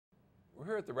We're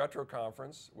here at the Retro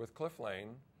Conference with Cliff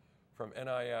Lane from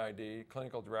NIAID,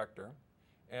 Clinical Director,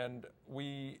 and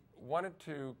we wanted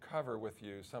to cover with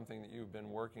you something that you've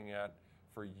been working at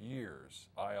for years,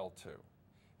 IL-2.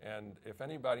 And if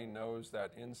anybody knows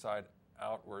that inside,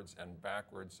 outwards, and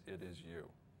backwards, it is you.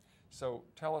 So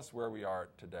tell us where we are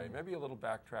today. Maybe a little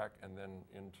backtrack and then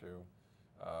into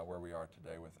where we are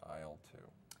today with IL-2.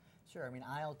 Sure. I mean,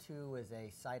 IL-2 is a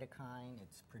cytokine.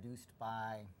 It's produced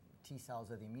by T cells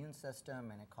of the immune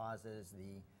system, and it causes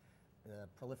the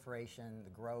proliferation, the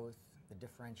growth, the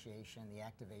differentiation, the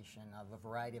activation of a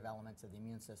variety of elements of the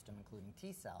immune system, including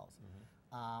T cells.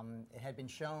 It had been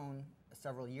shown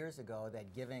several years ago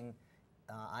that giving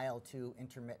IL-2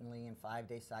 intermittently in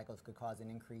 5-day cycles could cause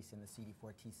an increase in the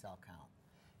CD4 T cell count.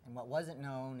 And what wasn't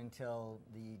known until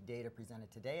the data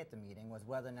presented today at the meeting was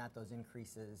whether or not those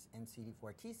increases in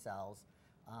CD4 T cells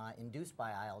induced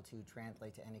by IL-2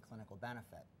 translate to any clinical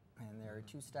benefit. And there are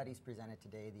 2 studies presented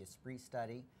today, the ESPRIT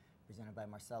study presented by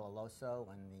Marcelo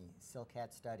Loso and the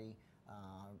SILCAT study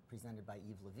presented by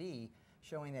Yves Levy,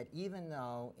 showing that even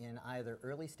though in either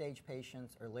early stage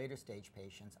patients or later stage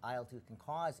patients, IL-2 can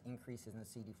cause increases in the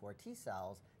CD4 T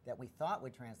cells that we thought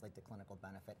would translate to clinical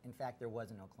benefit. In fact, there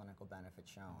was no clinical benefit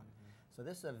shown. So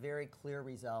this is a very clear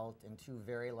result in 2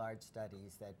 very large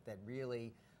studies that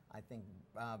really, I think,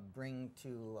 bring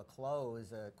to a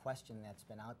close a question that's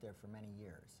been out there for many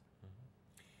years.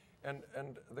 And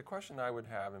the question I would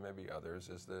have, and maybe others,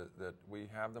 is that we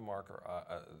have the marker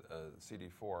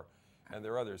CD4, and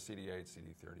there are others, CD8,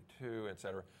 CD32, et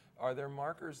cetera. Are there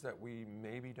markers that we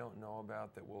maybe don't know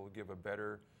about that will give a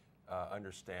better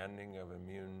understanding of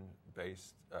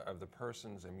of the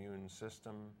person's immune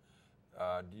system?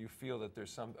 Do you feel that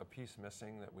there's a piece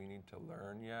missing that we need to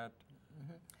learn yet?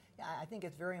 Yeah, I think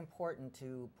it's very important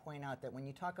to point out that when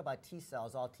you talk about T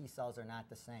cells, all T cells are not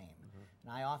the same.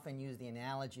 And I often use the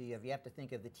analogy of you have to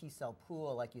think of the T cell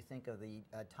pool like you think of the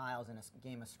tiles in a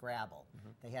game of Scrabble.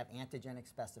 They have antigenic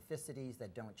specificities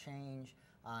that don't change.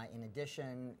 In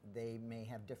addition, they may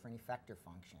have different effector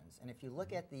functions. And if you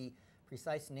look at the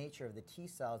precise nature of the T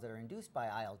cells that are induced by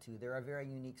IL-2, they're a very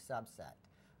unique subset.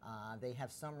 They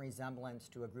have some resemblance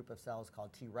to a group of cells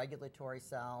called T regulatory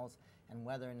cells, and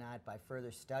whether or not by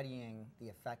further studying the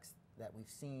effects that we've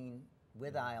seen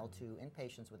with IL-2 in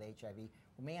patients with HIV,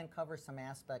 we may uncover some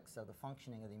aspects of the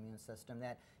functioning of the immune system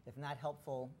that, if not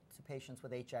helpful to patients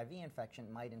with HIV infection,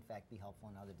 might in fact be helpful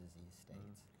in other disease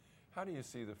states. How do you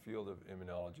see the field of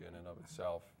immunology in and of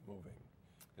itself moving?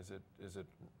 Is it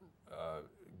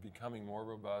becoming more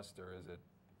robust, or is it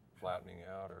flattening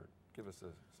out, or give us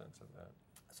a sense of that?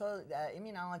 So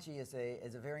immunology is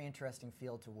a very interesting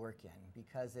field to work in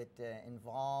because it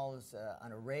involves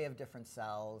an array of different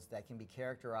cells that can be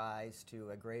characterized to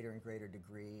a greater and greater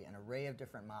degree, an array of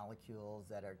different molecules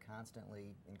that are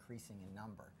constantly increasing in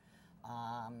number.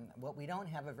 What we don't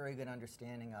have a very good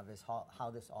understanding of is how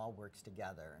this all works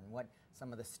together and what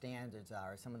some of the standards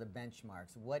are, some of the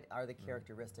benchmarks. What are the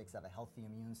characteristics of a healthy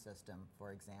immune system,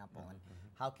 for example, and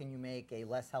how can you make a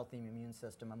less healthy immune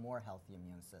system a more healthy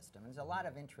immune system? And there's a lot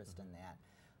of interest in that.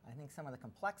 I think some of the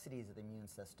complexities of the immune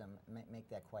system make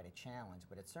that quite a challenge,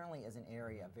 but it certainly is an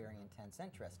area of very intense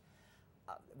interest.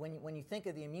 When you think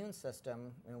of the immune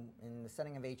system, in the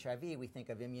setting of HIV, we think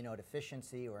of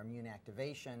immunodeficiency or immune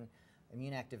activation.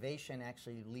 Immune activation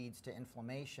actually leads to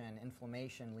inflammation.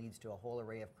 Inflammation leads to a whole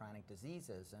array of chronic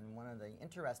diseases. And one of the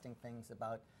interesting things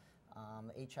about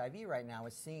HIV right now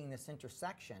is seeing this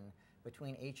intersection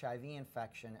between HIV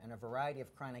infection and a variety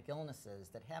of chronic illnesses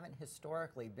that haven't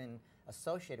historically been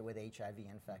associated with HIV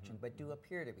infection, but do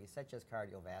appear to be, such as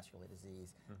cardiovascular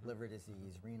disease, liver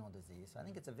disease, renal disease. So I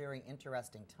think it's a very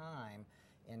interesting time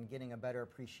in getting a better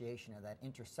appreciation of that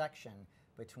intersection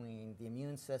between the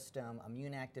immune system,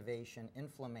 immune activation,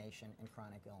 inflammation, and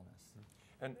chronic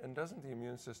illness. And doesn't the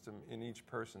immune system in each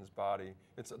person's body,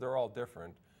 they're all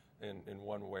different in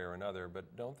one way or another,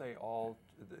 but don't they all,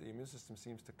 the immune system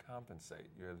seems to compensate.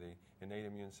 You have the innate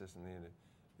immune system,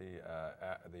 the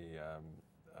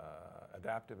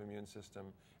adaptive immune system,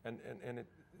 and it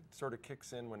sort of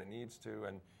kicks in when it needs to,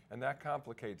 and that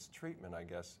complicates treatment, I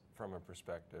guess, from a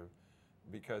perspective,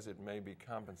 because it may be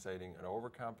compensating and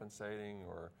overcompensating,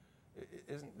 or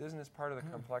isn't this part of the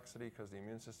complexity because the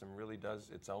immune system really does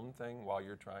its own thing while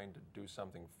you're trying to do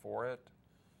something for it?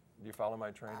 Do you follow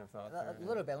my train of thought there? A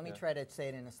little bit. Let me try to say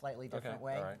it in a slightly different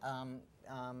way. All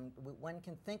right. One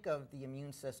can think of the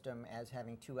immune system as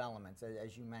having 2 elements,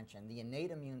 as you mentioned. The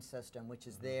innate immune system, which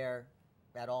is there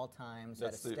at all times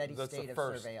at a steady state of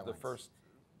surveillance. The first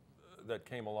that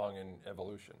came along in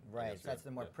evolution. Right, so that's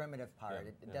the more primitive part.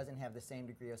 Yeah, It doesn't have the same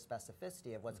degree of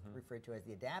specificity of what's referred to as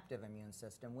the adaptive immune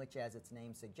system, which, as its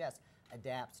name suggests,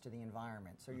 adapts to the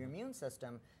environment. So your immune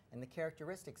system and the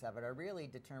characteristics of it are really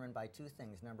determined by two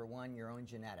things. Number one, your own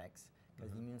genetics,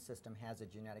 because the immune system has a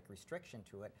genetic restriction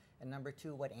to it. And number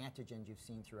two, what antigens you've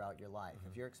seen throughout your life.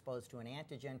 If you're exposed to an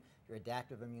antigen, your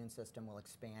adaptive immune system will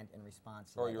expand in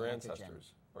response to that antigen.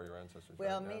 Or your ancestors.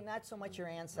 Well, not so much your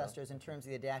ancestors in terms of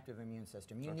the adaptive immune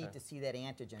system. You need to see that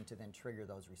antigen to then trigger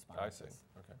those responses. I see.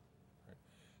 Okay. Right.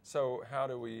 So how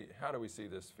do we see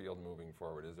this field moving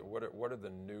forward? What are the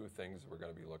new things we're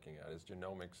going to be looking at? Is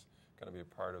genomics going to be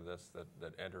a part of this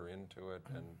that enter into it?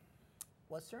 And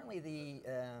well, certainly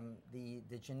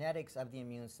the genetics of the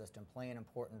immune system play an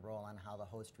important role on how the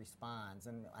host responds.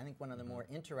 And I think one of the more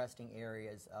interesting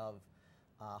areas of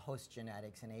host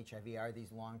genetics in HIV are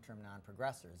these long-term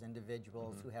non-progressors,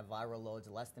 individuals who have viral loads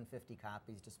less than 50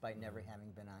 copies despite never having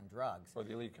been on drugs. Or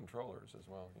the elite controllers as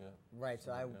well, yeah. Right,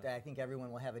 so I think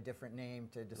everyone will have a different name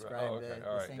to describe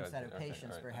the same set of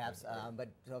patients, perhaps. But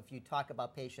so if you talk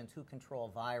about patients who control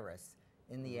virus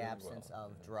in the absence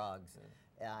of drugs,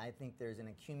 I think there's an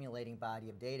accumulating body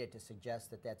of data to suggest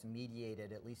that that's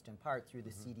mediated, at least in part, through the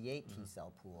CD8 T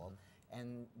cell pool.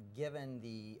 And given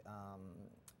the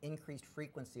increased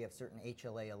frequency of certain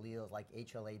HLA alleles like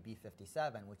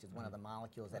HLA-B57, which is one of the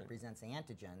molecules that presents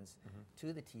antigens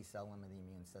to the T cell limb of the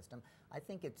immune system, I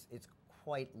think it's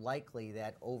quite likely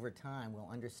that over time we'll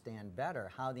understand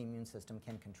better how the immune system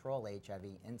can control HIV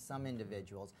in some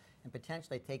individuals and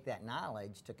potentially take that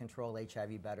knowledge to control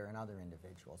HIV better in other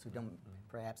individuals who don't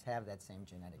perhaps have that same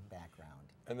genetic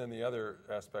background. And then the other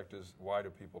aspect is, why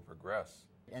do people progress?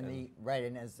 And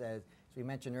as we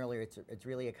mentioned earlier, it's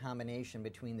really a combination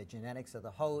between the genetics of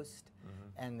the host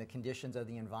and the conditions of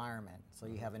the environment. So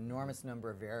you have an enormous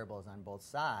number of variables on both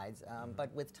sides,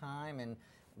 but with time and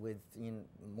with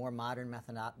more modern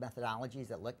methodologies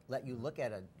that let you look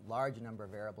at a large number of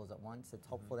variables at once, it's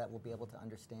hopeful that we'll be able to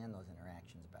understand those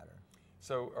interactions better.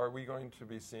 So are we going to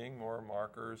be seeing more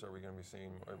markers? Are we going to be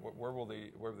seeing, where will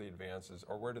the advances,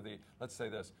 or let's say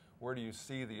this, where do you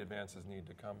see the advances need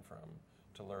to come from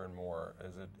to learn more?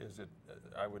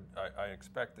 I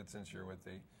expect that since you're with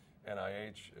the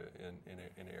NIH in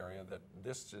an area, that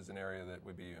this is an area that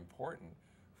would be important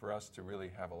for us to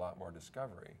really have a lot more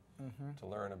discovery, to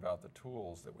learn about the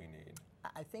tools that we need.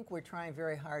 I think we're trying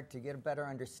very hard to get a better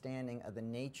understanding of the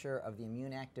nature of the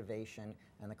immune activation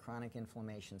and the chronic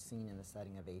inflammation seen in the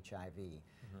setting of HIV.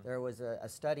 There was a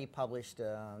study published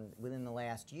within the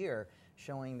last year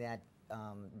showing that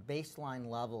baseline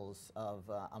levels of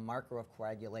a marker of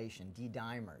coagulation,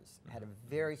 D-dimers, had a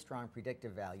very strong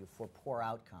predictive value for poor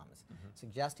outcomes,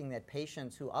 suggesting that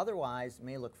patients who otherwise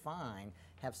may look fine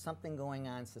have something going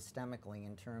on systemically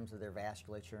in terms of their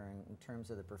vasculature and in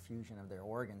terms of the perfusion of their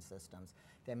organ systems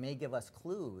that may give us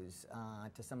clues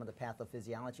to some of the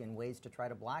pathophysiology and ways to try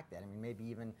to block that. I mean, maybe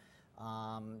even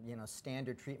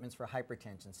standard treatments for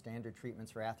hypertension, standard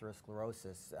treatments for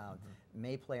atherosclerosis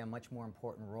may play a much more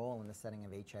important role in the setting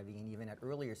of HIV and even at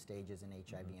earlier stages in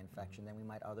HIV infection than we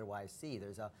might otherwise see.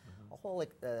 There's a whole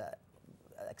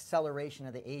acceleration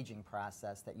of the aging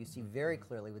process that you see very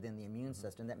clearly within the immune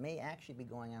system that may actually be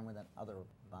going on within other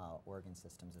organ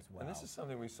systems as well. And this is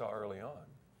something we saw early on.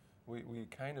 We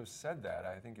kind of said that.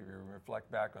 I think if you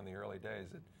reflect back on the early days,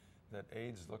 that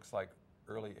AIDS looks like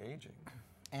early aging.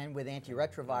 And with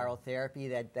antiretroviral therapy,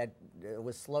 that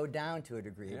was slowed down to a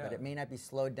degree, but it may not be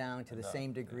slowed down to the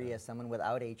same degree as someone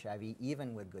without HIV,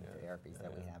 even with good therapies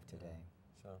that we have today.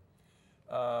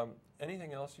 So,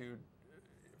 anything else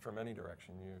from any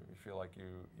direction you feel like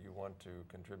you want to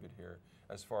contribute here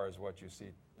as far as what you see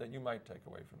that you might take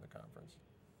away from the conference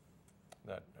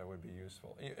that would be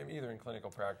useful, either in clinical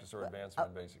practice or advancement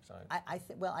in basic science?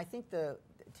 I think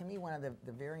to me, one of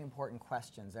the very important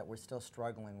questions that we're still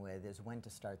struggling with is when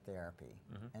to start therapy.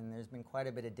 And there's been quite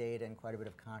a bit of data and quite a bit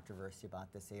of controversy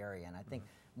about this area. And I think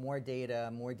more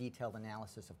data, more detailed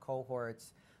analysis of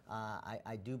cohorts.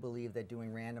 I do believe that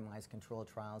doing randomized controlled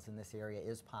trials in this area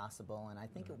is possible. And I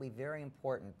think it will be very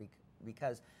important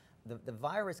because the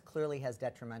virus clearly has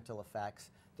detrimental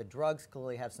effects. The drugs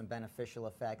clearly have some beneficial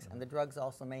effects, and the drugs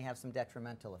also may have some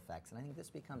detrimental effects. And I think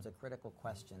this becomes a critical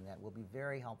question that will be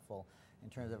very helpful in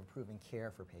terms of improving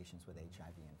care for patients with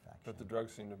HIV infection. But the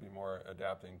drugs seem to be more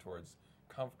adapting towards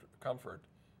comfort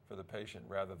for the patient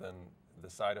rather than the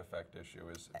side effect issue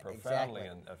is profoundly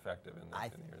effective in the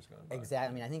years going by. Exactly.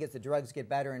 I mean, I think as the drugs get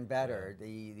better and better,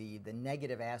 the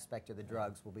negative aspect of the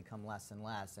drugs will become less and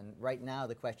less. And right now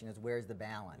the question is, where's the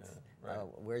balance?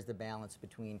 Where's the balance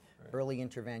between early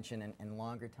intervention and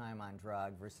longer time on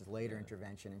drug versus later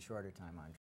intervention and shorter time on drug?